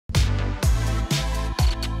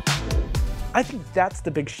I think that's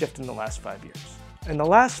the big shift in the last 5 years. In the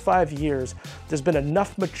last 5 years, there's been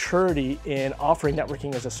enough maturity in offering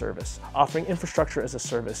networking as a service, offering infrastructure as a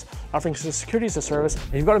service, offering security as a service.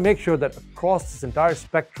 And you've got to make sure that across this entire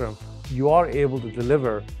spectrum, you are able to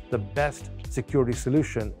deliver the best security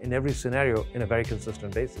solution in every scenario in a very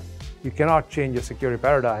consistent basis. You cannot change your security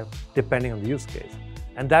paradigm depending on the use case.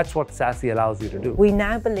 And that's what SASE allows you to do. We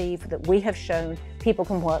now believe that we have shown people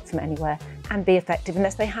can work from anywhere and be effective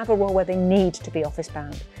unless they have a role where they need to be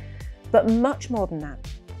office-bound. But much more than that,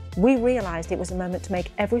 we realized it was a moment to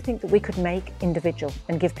make everything that we could make individual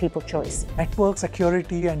and give people choice. Network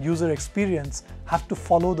security and user experience have to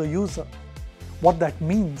follow the user. What that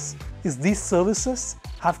means is these services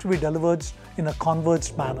have to be delivered in a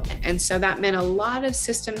converged manner. And so that meant a lot of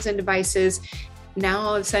systems and devices now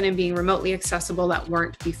all of a sudden being remotely accessible that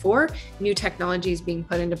weren't before, new technologies being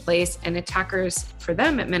put into place, and attackers, for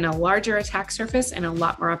them, it meant a larger attack surface and a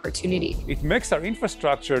lot more opportunity. It makes our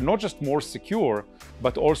infrastructure not just more secure,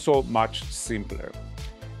 but also much simpler.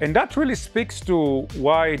 And that really speaks to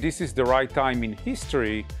why this is the right time in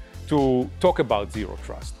history to talk about Zero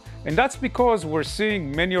Trust. And that's because we're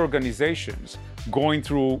seeing many organizations going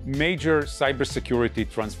through major cybersecurity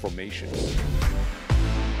transformations.